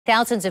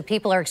Thousands of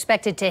people are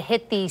expected to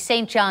hit the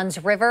St.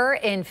 Johns River,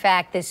 in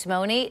fact, this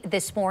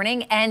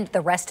morning and the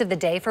rest of the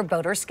day for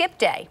Boat or Skip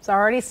Day. It's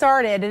already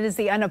started. It is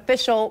the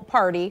unofficial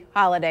party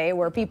holiday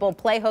where people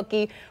play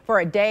hooky for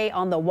a day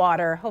on the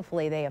water.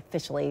 Hopefully they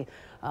officially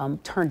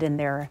turned in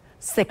their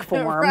sick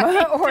form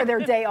right. or their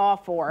day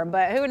off form,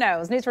 but who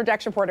knows? News 4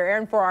 Dex reporter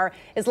Aaron Farrar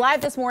is live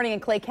this morning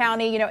in Clay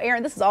County. You know,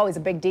 Aaron, this is always a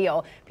big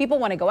deal. People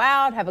want to go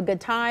out, have a good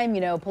time.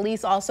 You know,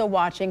 police also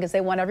watching because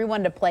they want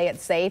everyone to play it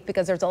safe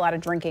because there's a lot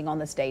of drinking on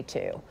this day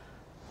too.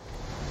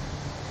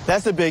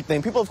 That's the big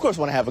thing. People, of course,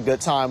 want to have a good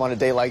time on a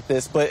day like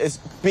this, but it's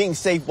being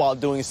safe while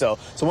doing so.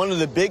 So one of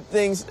the big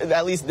things,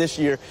 at least this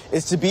year,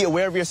 is to be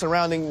aware of your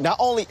surrounding, not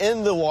only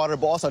in the water,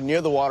 but also near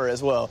the water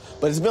as well.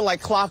 But it's been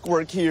like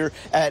clockwork here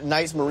at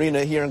Knights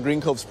Marina here in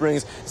Green Cove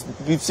Springs.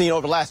 We've seen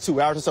over the last 2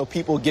 hours or so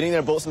people getting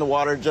their boats in the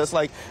water, just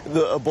like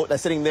the boat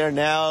that's sitting there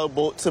now,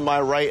 boat to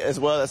my right as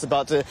well, that's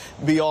about to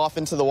be off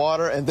into the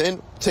water, and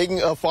then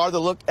taking a farther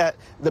look at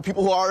the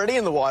people who are already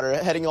in the water,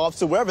 heading off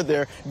to wherever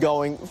they're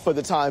going for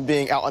the time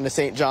being out on the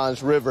St.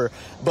 Johns River.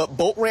 But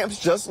boat ramps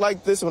just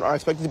like this one are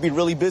expected to be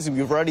really busy.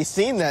 We've already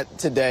seen that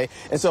today.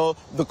 And so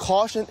the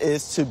caution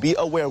is to be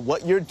aware of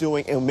what you're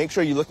doing and make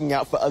sure you're looking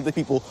out for other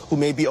people who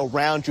may be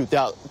around you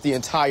throughout the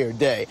entire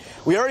day.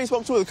 We already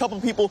spoke to a couple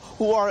of people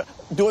who are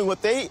doing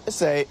what they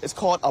say is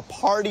called a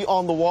party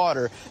on the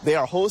water. They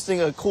are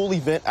hosting a cool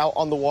event out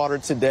on the water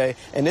today.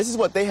 And this is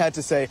what they had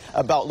to say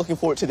about looking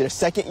forward to their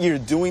second year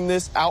doing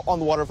this out on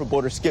the water for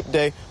Boat or Skip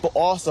Day, but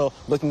also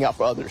looking out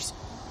for others.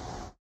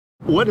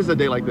 What is a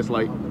day like this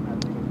like?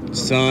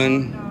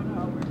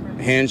 Sun,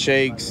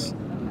 handshakes,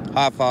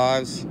 high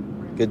fives,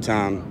 good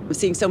time. I'm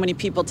seeing so many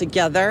people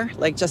together,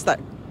 like just that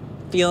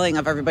feeling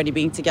of everybody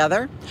being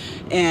together.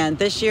 And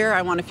this year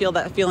I want to feel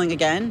that feeling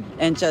again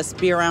and just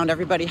be around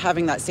everybody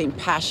having that same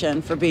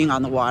passion for being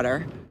on the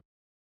water.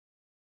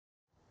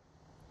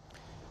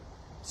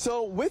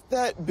 So with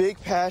that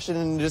big passion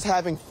and just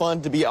having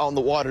fun to be out on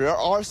the water, there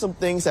are some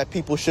things that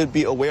people should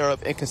be aware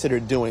of and consider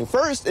doing.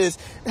 First is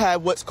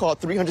have what's called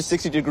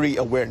 360-degree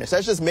awareness.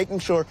 That's just making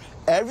sure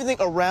everything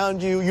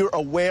around you you're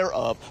aware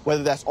of,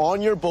 whether that's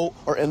on your boat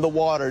or in the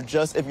water.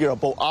 Just if you're a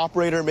boat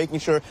operator, making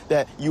sure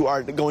that you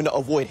are going to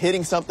avoid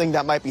hitting something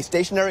that might be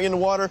stationary in the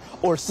water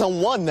or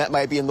someone that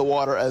might be in the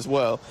water as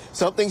well.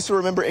 Some things to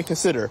remember and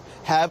consider.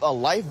 Have a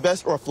life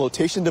vest or a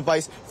flotation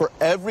device for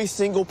every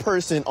single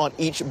person on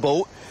each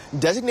boat.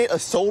 Designate a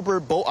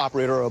sober boat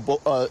operator or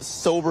a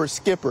sober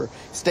skipper.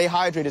 Stay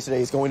hydrated today.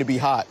 It's going to be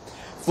hot.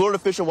 Florida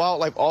Fish and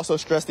Wildlife also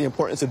stressed the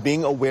importance of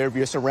being aware of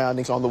your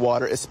surroundings on the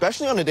water,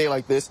 especially on a day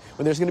like this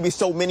when there's going to be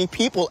so many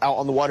people out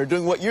on the water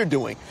doing what you're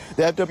doing.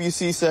 The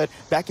FWC said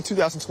back in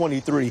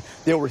 2023,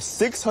 there were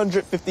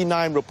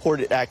 659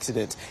 reported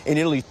accidents, and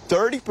nearly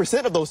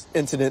 30% of those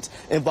incidents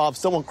involved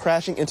someone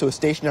crashing into a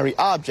stationary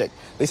object.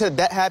 They said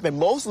that happened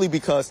mostly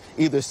because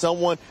either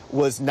someone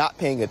was not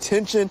paying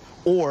attention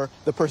or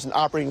the person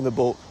operating the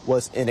boat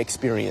was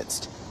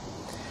inexperienced.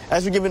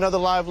 As we give another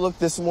live look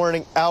this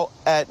morning out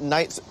at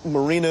Knights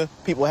Marina,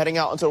 people heading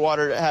out into the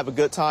water to have a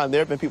good time.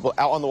 There have been people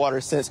out on the water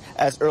since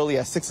as early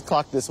as 6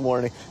 o'clock this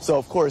morning. So,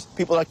 of course,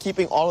 people are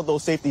keeping all of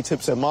those safety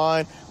tips in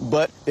mind,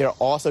 but they're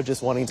also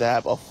just wanting to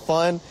have a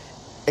fun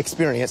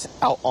experience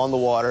out on the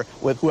water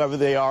with whoever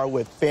they are,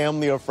 with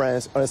family or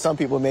friends, or some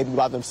people maybe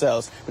by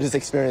themselves, but just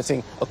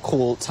experiencing a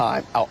cool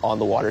time out on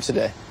the water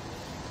today.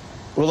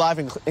 We're live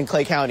in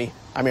Clay County.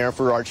 I'm Aaron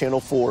Farrar, Channel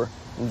 4,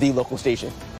 the local station.